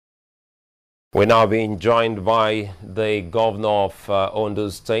We're now being joined by the governor of Ondo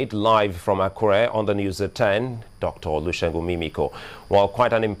State, live from Akure on the news at 10, Dr. Olusegun Mimiko. Well,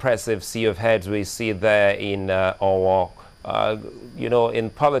 quite an impressive sea of heads we see there in in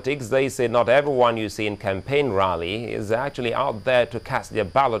politics. They say not everyone you see in campaign rally is actually out there to cast their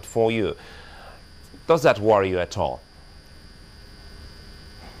ballot for you. Does that worry you at all?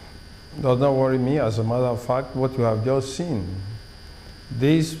 Does not worry me. As a matter of fact, what you have just seen,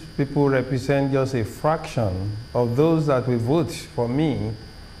 these people represent just a fraction of those that will vote for me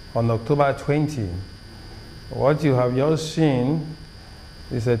on October 20. What you have just seen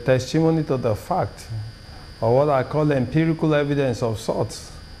is a testimony to the fact, or what I call empirical evidence of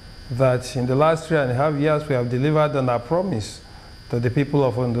sorts, that in the last 3.5 years we have delivered on our promise to the people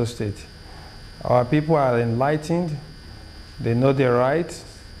of Ondo State. Our people are enlightened, they know their rights,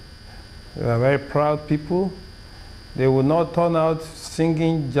 they are very proud people. They will not turn out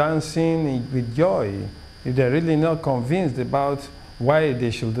singing, dancing with joy if they're really not convinced about why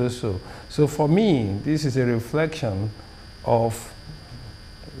they should do so. So for me, this is a reflection of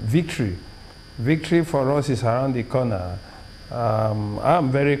victory. Victory for us is around the corner.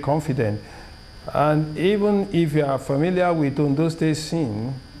 I'm very confident. And even if you are familiar with Ondo State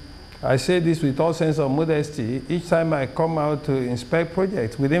scene, I say this with all sense of modesty. Each time I come out to inspect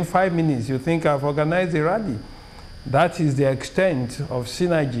projects, within 5 minutes, you think I've organized a rally. That is the extent of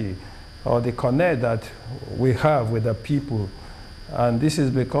synergy or the connect that we have with the people. And this is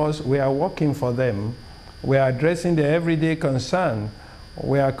because we are working for them. We are addressing their everyday concern.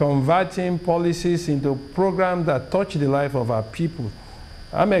 We are converting policies into programs that touch the life of our people.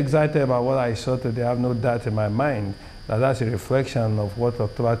 I'm excited about what I saw today. I have no doubt in my mind that that's a reflection of what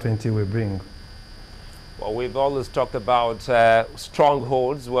October 20 will bring. Well, we've always talked about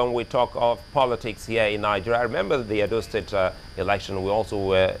strongholds when we talk of politics here in Nigeria. I remember the Edo State election, we also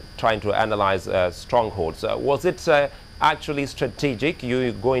were trying to analyze strongholds. Was it actually strategic?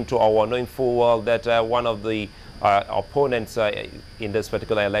 You go into our knowing full well that one of the opponents in this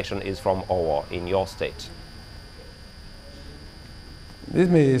particular election is from Owo in your state. This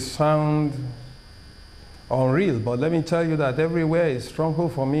may sound unreal, but let me tell you that everywhere is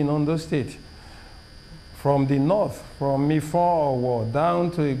stronghold for me in Ondo State. From the north, from Mifon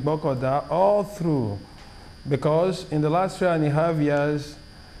down to Igbokoda, all through. Because in the last 3.5 years,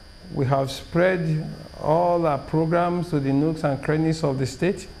 we have spread all our programs to the nooks and crannies of the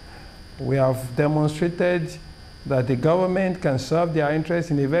state. We have demonstrated that the government can serve their interests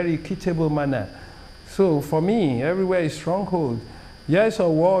in a very equitable manner. So for me, everywhere is stronghold. Yes,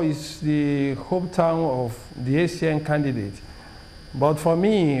 Owo is the hometown of the ACN candidate. But for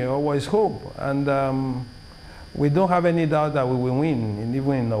me, Owo is hope, and we don't have any doubt that we will win,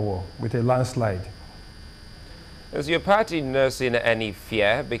 even in Owo, with a landslide. Is your party nursing any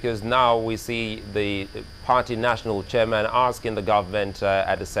fear? Because now we see the party national chairman asking the government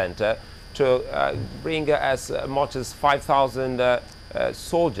at the center to bring as much as 5,000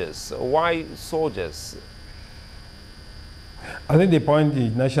 soldiers. Why soldiers? I think the point the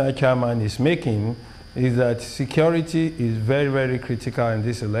national chairman is making is that security is very, very critical in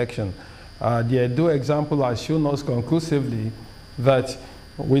this election. The Edo example has shown us conclusively that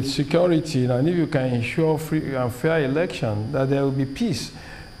with security, and if you can ensure free and fair election, that there will be peace.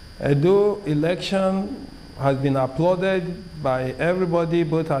 Edo election has been applauded by everybody,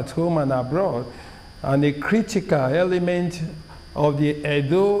 both at home and abroad, and a critical element of the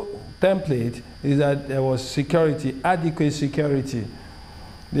Edo template is that there was security, adequate security.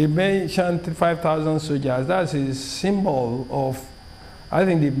 They mentioned 5,000 soldiers. That's a symbol of, I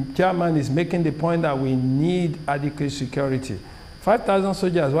think the chairman is making the point that we need adequate security. 5,000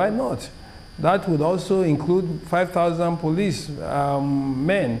 soldiers, why not? That would also include 5,000 police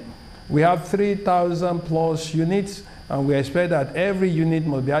men. We have 3,000 plus units, and we expect that every unit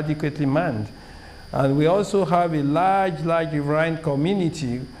must be adequately manned. And we also have a large riverine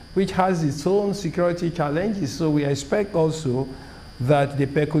community which has its own security challenges. So we expect also that the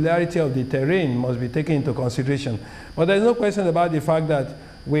peculiarity of the terrain must be taken into consideration. But there's no question about the fact that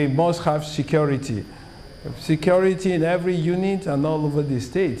we must have security. Security in every unit and all over the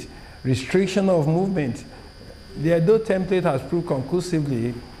state. Restriction of movement. The Edo template has proved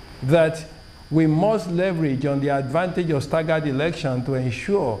conclusively that we must leverage on the advantage of staggered election to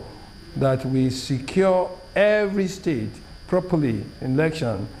ensure that we secure every state properly in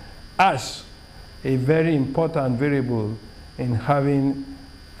election as a very important variable in having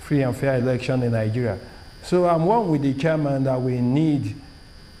free and fair election in Nigeria. So I'm one with the chairman that we need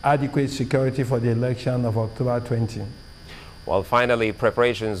adequate security for the election of October 20. Well, finally,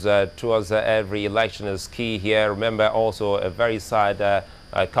 preparations towards every election is key here. Remember also a very sad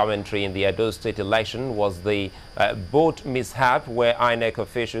commentary in the Edo State election was the boat mishap where INEC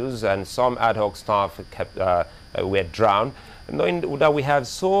officials and some ad hoc staff were drowned. Knowing that we have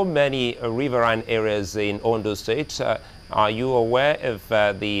so many riverine areas in Ondo State, are you aware if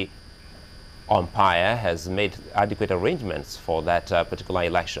the umpire has made adequate arrangements for that particular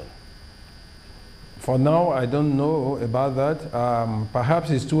election? For now, I don't know about that. Perhaps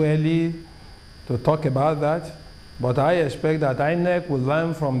it's too early to talk about that, but I expect that INEC will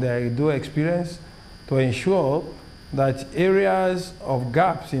learn from their Edo experience to ensure that areas of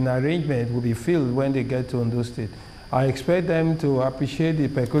gaps in arrangement will be filled when they get to Ondo State. I expect them to appreciate the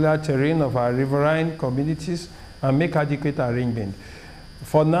peculiar terrain of our riverine communities and make adequate arrangement.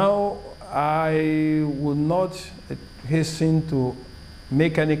 For now, I would not hasten to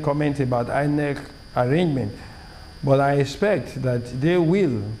make any comment about INEC arrangement, but I expect that they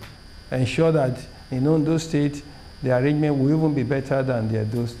will ensure that in Ondo State, the arrangement will even be better than the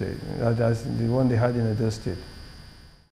Edo State, that's the one they had in Edo State.